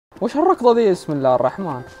وش هالركضة دي؟ بسم الله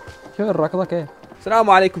الرحمن. شوف الركضة كيف. السلام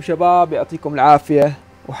عليكم شباب، يعطيكم العافية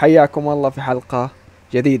وحياكم الله في حلقة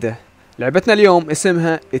جديدة. لعبتنا اليوم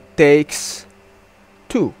اسمها التيكس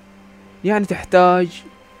 2، يعني تحتاج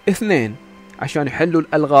اثنين عشان يحلوا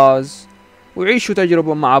الألغاز ويعيشوا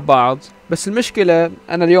تجربة مع بعض. بس المشكلة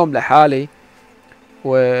أنا اليوم لحالي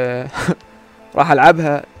و راح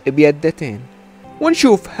ألعبها بيدتين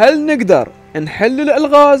ونشوف هل نقدر نحل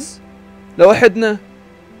الألغاز لوحدنا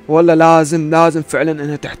ولا لازم فعلا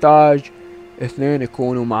انها تحتاج اثنين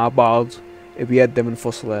يكونوا مع بعض بيده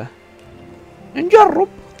منفصلة. نجرب.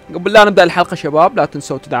 قبل لا نبدأ الحلقة شباب لا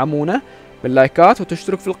تنسوا تدعمونا باللايكات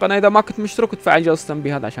وتشترك في القناة اذا ما كنت مشترك، وتفعل جرس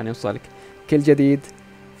التنبيهات عشان يوصلك كل جديد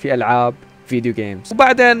في العاب فيديو جيمز.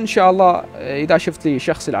 وبعدين ان شاء الله اذا شفت لي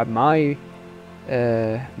شخص يلعب معاي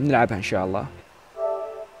نلعبها ان شاء الله.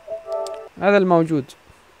 هذا الموجود.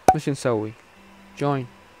 مش نسوي جوين.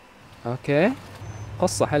 اوكي،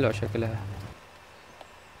 قصة حلوة شكلها.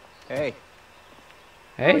 Hey.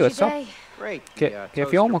 Hey, what's up? Great.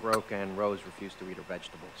 كيف يومك؟ Broke and Rose refused to eat her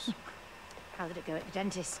vegetables. How did it go at the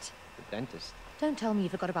dentist? The dentist? Don't tell me you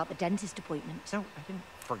forgot about the dentist appointment. No, I didn't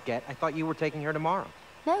forget. I thought you were taking her tomorrow.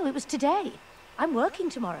 No, it was today. I'm working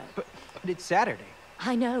tomorrow. But it's Saturday.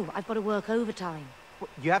 I know. I've got to work overtime. What,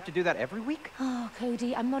 you have to do that every week? Oh,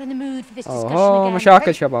 Cody, I'm not in the mood for this discussion again.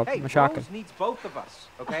 مشاكل شباب. Hey, مشاكل. Rose needs both of us,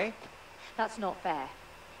 okay? That's not fair.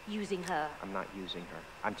 Using her. I'm not using her.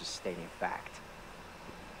 I'm just stating a fact.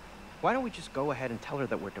 Why don't we just go ahead and tell her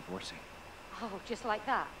that we're divorcing? Oh, just like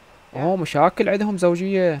that? اوه مشاكل عندهم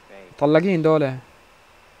زوجية. مطلقين دولة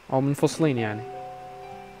او منفصلين يعني.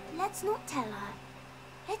 Let's not tell her.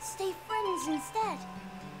 Let's stay friends instead.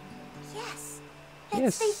 Yes.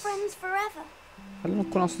 Let's stay friends forever. خلينا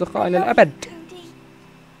نكون اصدقاء الى الابد. Cody.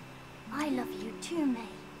 I love you too,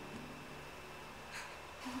 May.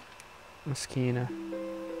 مسكينة.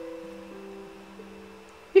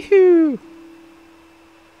 يهو.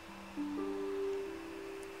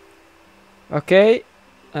 اوكي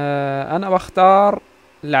انا بختار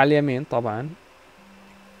اللي على اليمين طبعا.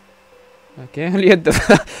 اوكي اليد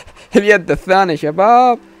اليد الثانية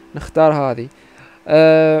شباب نختار هذه.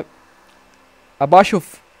 ابى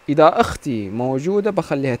اشوف اذا اختي موجودة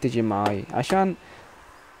بخليها تجي معاي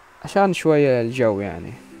عشان شوية الجو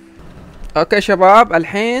يعني. اوكي شباب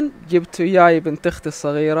الحين جبت وياي بنت اختي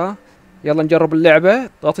الصغيرة. يلا نجرب اللعبة.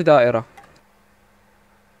 اضغطي دائرة.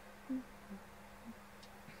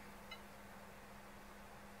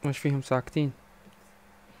 وش فيهم ساكتين؟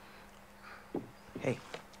 Hey,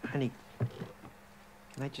 honey.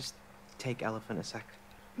 Can I just take elephant a sec?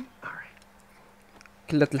 All right.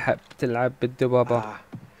 كلها تلعب بالدبابة.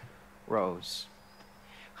 Rose.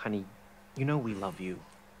 Honey, you know we love you,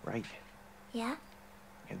 right? Yeah?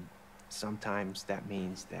 And sometimes that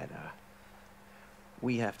means that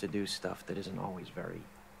we have to do stuff that isn't always very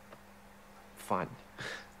fun.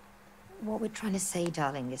 What we're trying to say,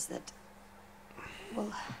 darling, is that,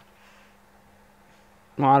 well,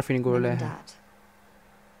 ما عارفين يقولوا Mum and لها. Dad,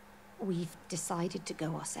 we've decided to go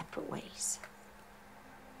our separate ways.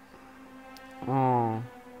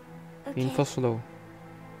 ينفصلوا.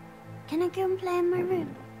 Can I go and play in my room?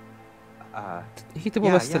 هي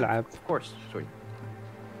تبغى بس تلعب. Of course, sweet.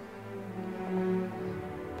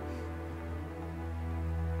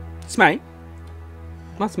 اسمعي.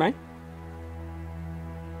 ما تسمعي؟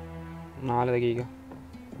 على دقيقة.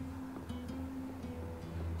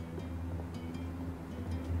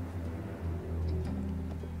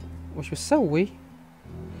 وش بتسوي؟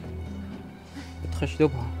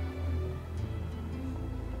 بتخشدبها.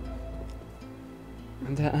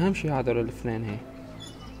 عندها أهم شي هذول الاثنين. هي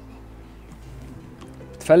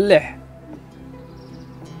بتفلح.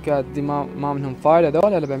 دي ما منهم فايدة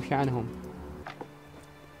دول ولا بمشي عنهم.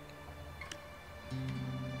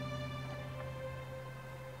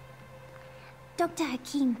 Dr.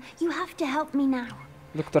 Hakim, you have to help me now.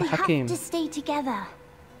 دكتور حكيم. We have to stay together.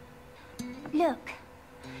 Look,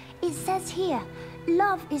 it says here,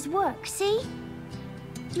 love is work, see?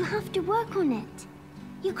 You have to work on it.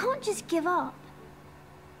 You can't just give up.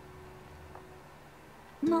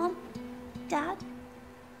 Mom, Dad,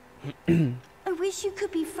 I wish you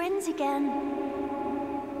could be friends again.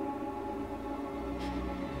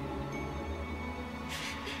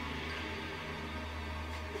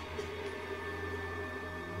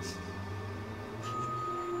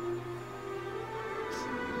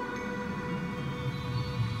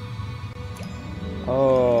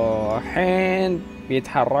 اوه الحين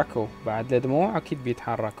بيتحركوا بعد الدموع. اكيد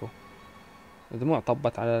بيتحركوا. الدموع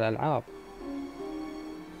طبت على الالعاب.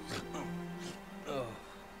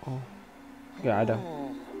 اوه قاعدة.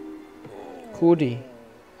 كودي.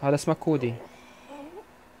 هذا اسمه كودي.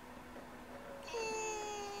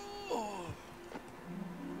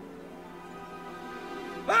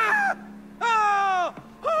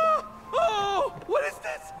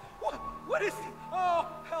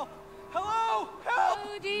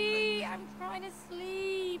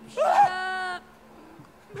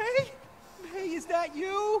 that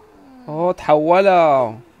you? اوه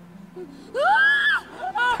تحولوا.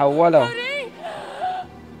 تحولوا.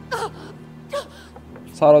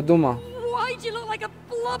 صاروا دمى. Why do you look like a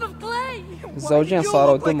blob of clay? الزوجين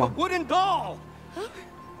صاروا دمى. Like a wooden doll.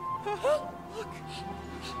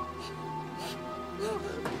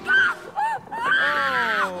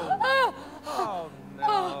 Oh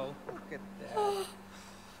no! Look at that.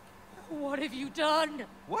 What have you done?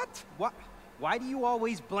 What? What? Why do you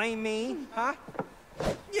always blame me, huh?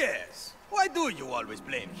 Yes. Why do you always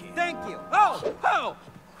blame him? Thank you. Oh!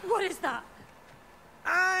 What is that?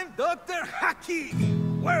 I'm Dr.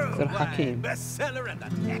 Hakim, worldwide bestseller and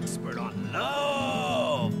an expert on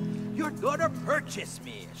love. Your daughter purchased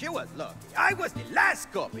me. She was lucky. I was the last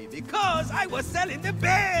copy because I was selling the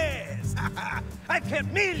best. I've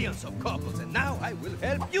helped millions of couples, and now I will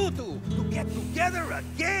help you two to get together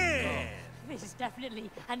again. This is definitely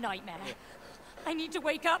a nightmare. I need to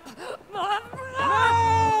wake up. No!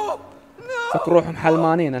 No! فك روحهم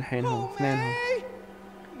حلمانين الحين هم اثنينهم.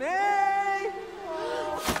 May!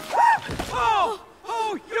 Oh!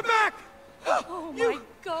 You're back! Oh my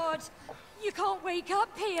God! You can't wake up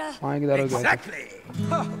here. ما يقدر يقعد. Exactly.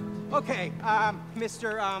 Okay, Mr.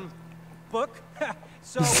 Book.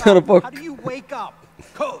 So, Mr. Book. how do you wake up?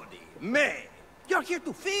 Cody, May, you're here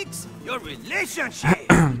to fix your relationship.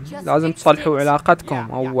 Just لازم fix تصلحوا it.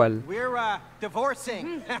 علاقتكم أول. We're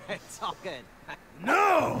divorcing. It's all good.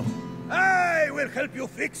 No! I will help you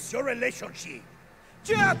fix your relationship.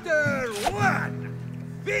 Chapter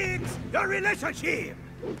 1. Fix your relationship.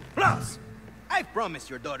 Plus, I promised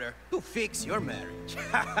your daughter to fix your marriage.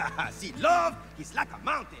 See, love is like a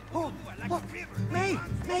mountain. Oh, like a river. May,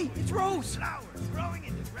 it's Rose. Flowers growing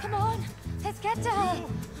in the ground. Come on, let's get to her.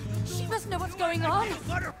 She must know what's going on.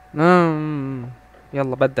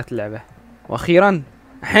 يلا بدت اللعبة. وأخيرا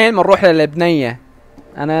الحين بنروح للبنية.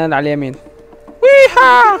 أنا على اليمين.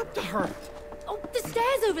 ويها! Oh, the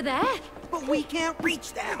stairs over there. But we can't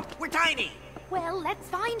reach them. We're tiny. Well, let's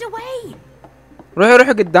find a way.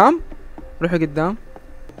 روحي قدام. روحي قدام.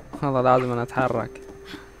 والله لازم أنا أتحرك.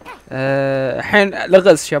 الحين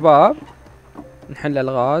لغز شباب. نحل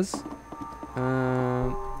الغاز.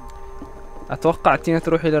 أتوقع تينا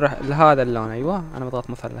تروحي لهذا اللون. أيوة أنا بضغط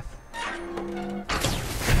مثلث.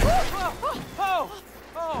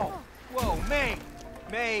 Whoa,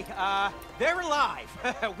 May, they're alive.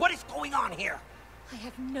 What is going on here? I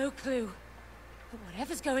have no clue. But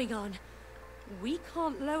whatever's going on, we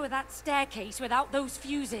can't lower that staircase without those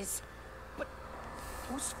fuses. But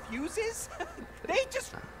those fuses? They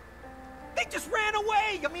just ran away.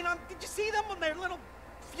 I mean, did you see them on their little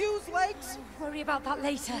fuse legs? I'll worry about that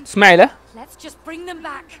later. اسمعي له. Let's just bring them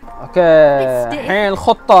back. اوكي الحين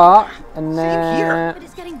الخطة ان But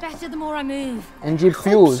it's getting better the more I move. نجيب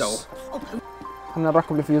فيوز. احنا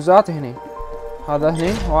نركب الفيوزات هني. هذا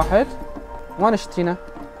هني واحد. وين شتينا؟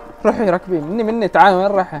 روحي ركبي مني تعال وين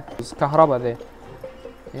رايحة؟ كهرباء ذي.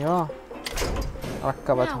 ايوه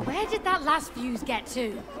ركبتهم. Now, where did that last fuse get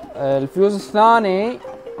to? الفيوز الثاني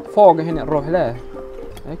فوق هنا نروح له.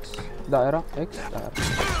 اكس دائرة اكس دائرة.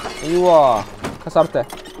 ايوه كسرته.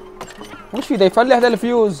 وش في ده يفلح ذا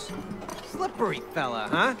الفيوز؟ Slippery fella,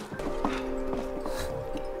 huh?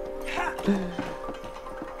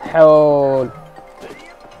 حول.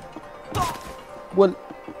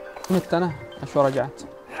 مت انا شو رجعت؟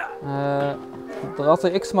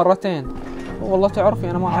 ضغطي اكس مرتين. والله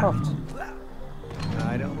تعرفي انا ما عرفت.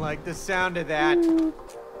 I don't like the sound of that.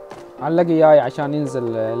 علقي اياي عشان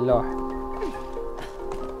ينزل اللوح.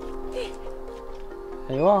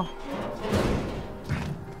 ايوه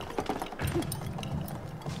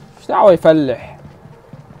ايش دعوه يفلح؟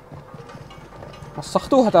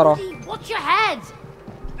 وسختوها ترى. Watch your head.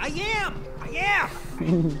 I am.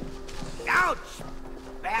 Ouch.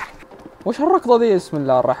 Back. وش هالركضه دي؟ بسم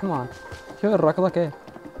الله الرحمن. شوف الركضه كيف.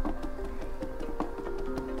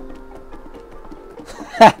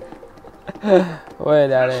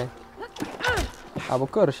 ويلي عليه. ابو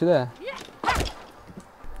كرش ذا.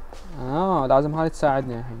 لازم هذه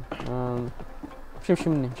تساعدني الحين. امشي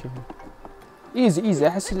مني امشي. ايزي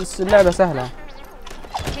احس اللعبه سهله.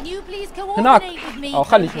 هناك او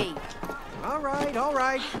خلي شوف. All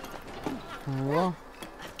right. ايوه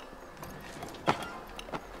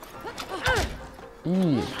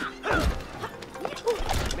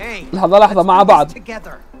لحظة مع بعض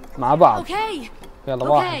يلا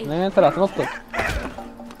واحد اثنين ثلاثة نطق.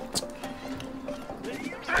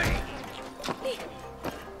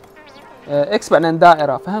 اكس بعدين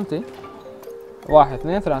دائرة فهمتي؟ واحد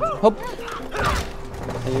اثنين ثلاثة هوب.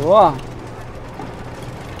 ايوه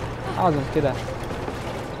لازم كذا.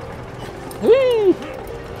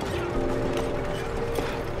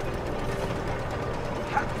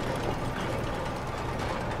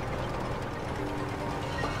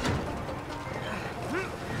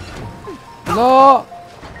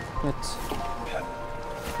 دامت.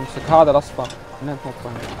 امسك هذا الاصفر. هنا تنط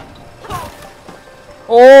هنا.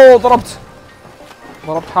 اوه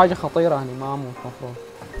ضربت حاجة خطيرة هني، ما اموت المفروض.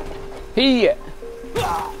 هي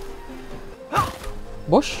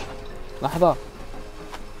بوش. لحظة.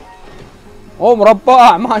 اوه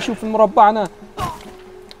مربع، ما اشوف المربع انا.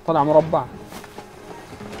 طلع مربع.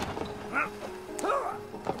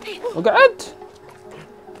 اقعد.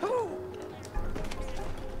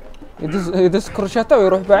 يدز كرشته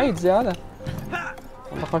ويروح بعيد زيادة.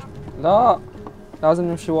 لا لازم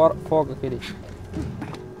نمشي ورا فوق كذي.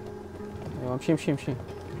 ايوه امشي.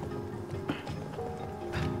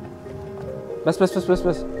 بس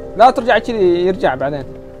لا ترجع كذي، يرجع بعدين.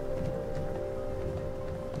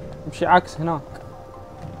 امشي عكس هناك.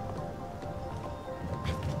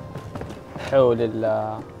 حول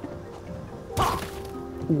الله.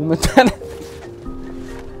 ومتى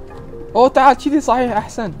اوه تعال كذي صحيح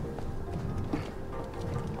احسن.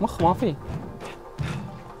 مخ ما في.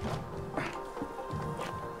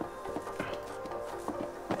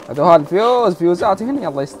 هذول الفيوزات هنا.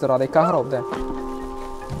 الله يستر، هذا كهرب ده.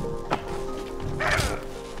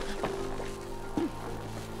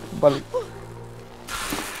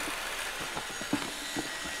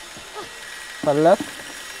 فلت.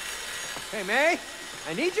 Hey May,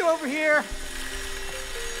 I need you over here.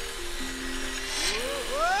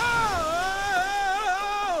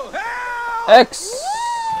 اكس.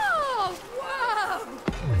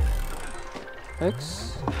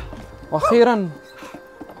 اكس. واخيرا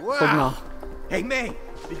صدنا. Hey May,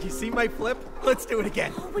 did you see my flip? Let's do it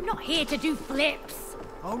again. Oh, we're not here to do flips.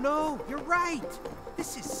 Oh no, you're right.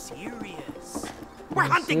 This is serious.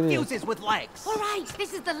 We're hunting fuses with legs. All right,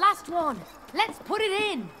 this is the last one. Let's put it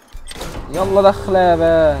in. يلا دخله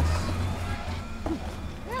بس.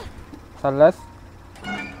 ثلث.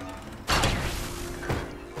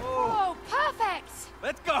 Oh, perfect.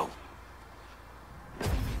 Let's go.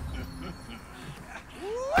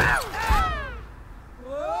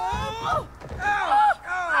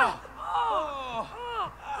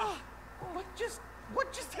 What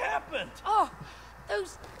just happened? Oh,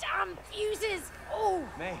 those damn fuses. Oh.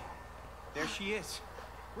 May, there she is.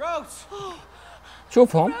 Rose.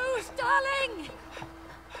 شوفهم. Rose, darling.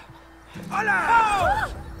 Hola!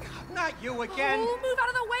 Not you again. Oh, move out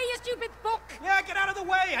of the way, you stupid book. Yeah, get out of the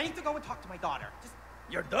way. I need to go and talk to my daughter. Just...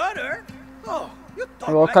 Your daughter? Oh, you talk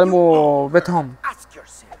هو like you كلموا own. بيتهم. Ask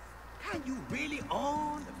yourself, can you really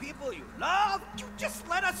own the people you love? You just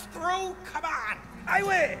let us through? Come on. I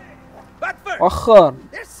will. But first, وخر.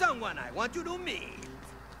 there's someone I want you to meet.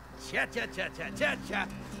 Cha.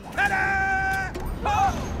 Ta-da!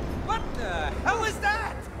 Oh, what the hell is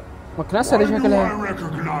that? مكنسة ليش شكلها؟ I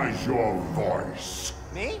recognize your voice.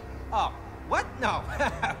 Me? Oh, what? No,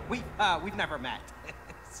 we've never met.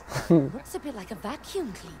 Looks a bit like a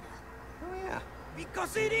vacuum cleaner. Oh yeah.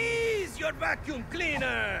 Because it is your vacuum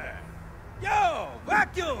cleaner. Yo,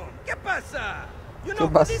 vacuum, ¿qué pasa? You know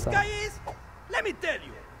who this guy is? Let me tell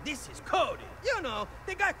you, this is Cody. You know,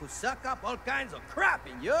 the guy who suck up all kinds of crap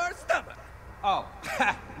in your stomach. Oh,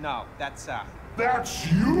 no, that's That's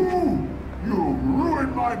you! You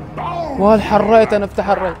ruined my bowels! والحريت انا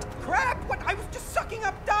فتحريت. crap! What? I was just sucking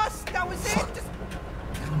up dust. That was it. Just...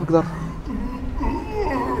 اقدر.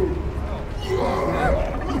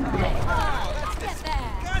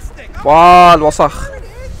 Disgusting. والوسخ.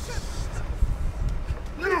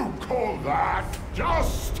 You call that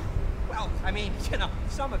just? Well, I mean, you know,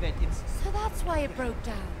 some of it, it's... So that's why it broke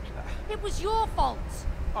down. It was your fault.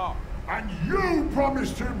 Oh, And you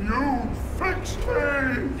promised him you'd fix me!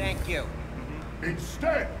 thank you.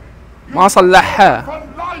 Instead, you ما صلحها. for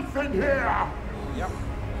life in here! Yep.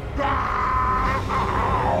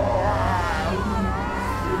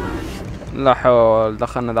 لا حول،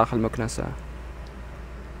 دخلنا داخل مكنسة.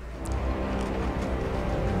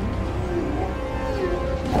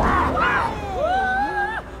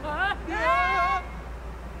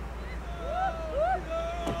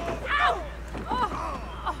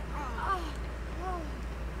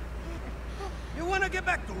 You wanna get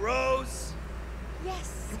back to Rose? Yes.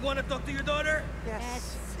 You wanna talk to your daughter?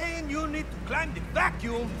 Yes. Then you need to climb the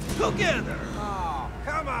vacuum together. Oh,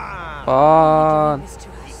 come on. This to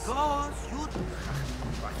us. Because you...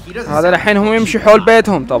 He doesn't هذا الحين هم يمشي حول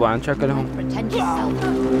بيتهم طبعا شكلهم. Pretend you're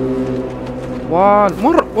self-help.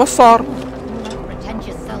 مر وصار. Pretend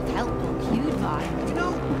you're self-help or cued by. You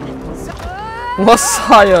know,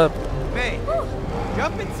 وصاير. May,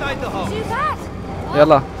 jump inside the hole. Do that.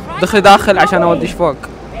 يلا دخلي داخل عشان اوديش فوق.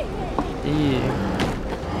 ايه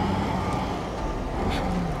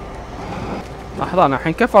لحظة انا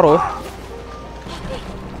الحين كيف اروح؟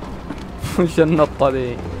 وش النطة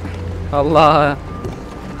ذي؟ الله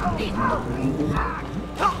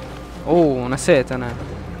اوه نسيت انا.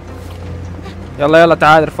 يلا يلا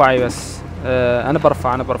تعال ارفعي بس. انا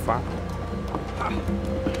برفع.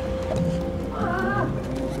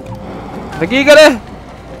 دقيقة له.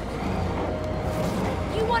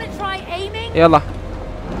 يلا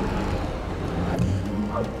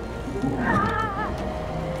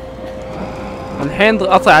الحين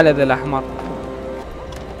قطع على ذا الاحمر.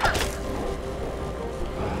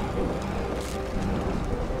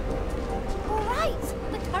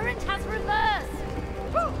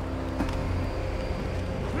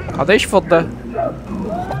 هذا ايش فضه؟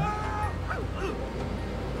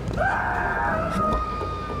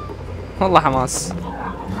 والله حماس.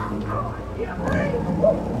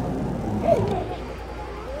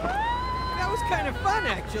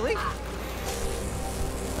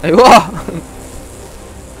 ايوه.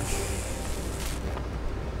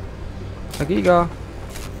 دقيقة.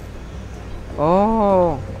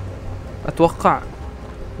 اوه اتوقع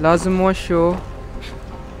لازم وشو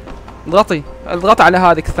اضغطي على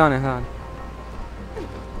هذيك الثانية.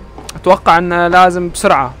 اتوقع انه لازم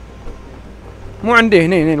بسرعة. مو عندي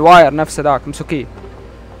هني الواير نفسه ذاك مسكيه.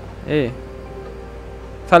 ايه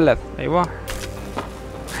ثلث. ايوه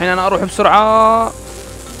الحين انا اروح بسرعة.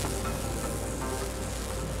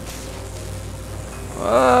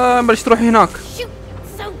 بلش تروحي هناك.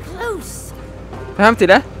 فهمتي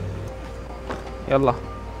له؟ يلا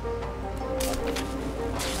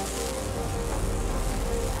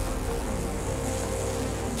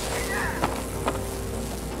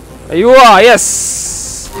ايوه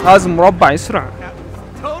يس. لازم مربع يسرع.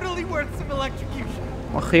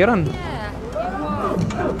 واخيرا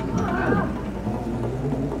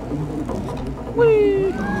وي.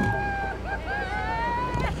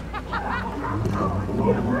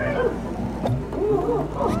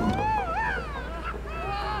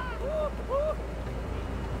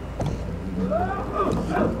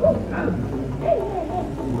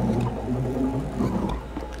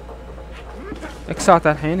 اكسات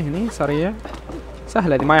الحين هني سريع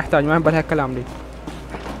سهلة دي، ما يحتاج ما يبالها كلام دي.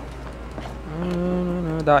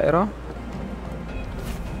 دائرة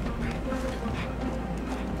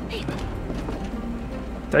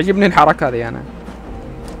تعجبني الحركة هذه انا.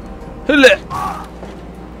 هلا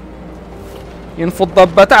ينفض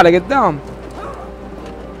ضبته على قدام.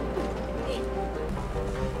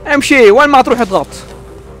 امشي وين ما تروح اضغط.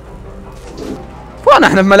 وانا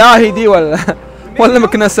احنا في ملاهي دي ولا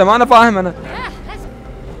مكنسة؟ ما انا فاهم انا.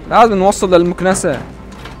 لازم نوصل للمكنسة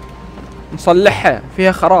نصلحها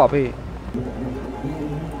فيها خراب. هي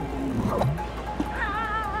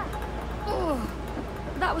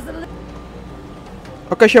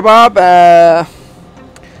اوكي شباب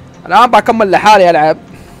الان بكمل لحالي العب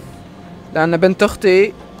لان بنت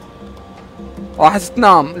اختي راحت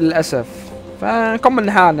تنام للاسف، فنكمل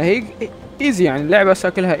لحالنا. هي ايزي يعني اللعبة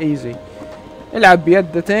شكلها ايزي. العب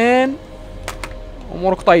بيدتين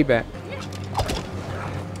امورك طيبة.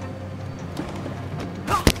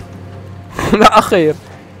 لا اخير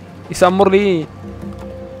يسمر لي.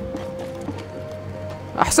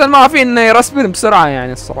 احسن ما في انه يرسبن بسرعة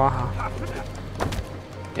يعني الصراحة.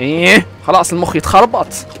 ايه خلاص المخ يتخربط.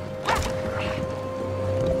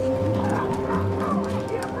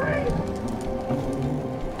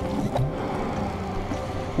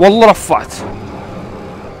 والله رفعت.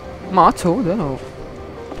 مات هو ده هو.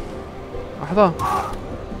 لحظة.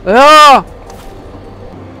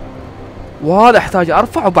 وهذا احتاج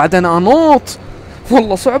ارفع وبعدين انط.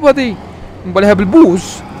 والله صعبة دي. نبلها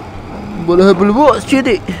بالبوز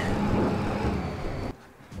كذي.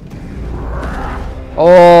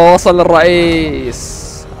 اوه وصل الرئيس.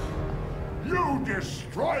 You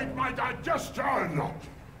destroyed my digestion,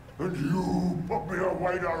 and you put me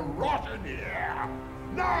away to rot in here.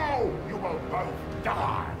 Now you will both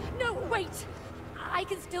die. No, wait. I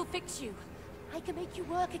can still fix you. I can make you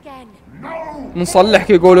work again. No. نصلحك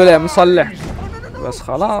يقولوا له نصلح. بس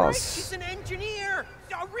خلاص. He's an engineer.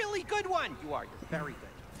 A really good one. You are. You're very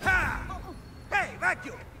good. Ha! Hey,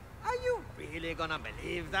 vacuum. Are you really gonna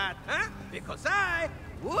believe that, huh? Because I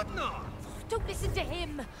would not. Don't listen to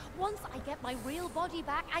him. Once I get my real body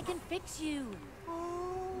back, I can fix you.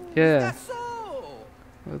 Yeah. That's so.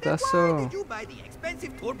 That's Why so. did you buy the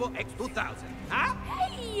expensive Turbo X2000, huh?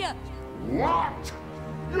 Hey! What?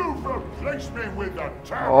 You've replaced me with the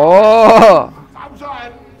اوه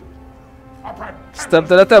 1000.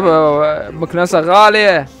 استبدلتها بمكنسة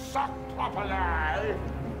غالية.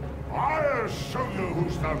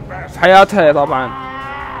 حياتها طبعا.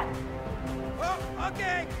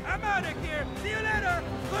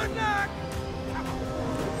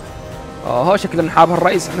 هو شكلنا نحابها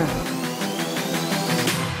الرئيس احنا.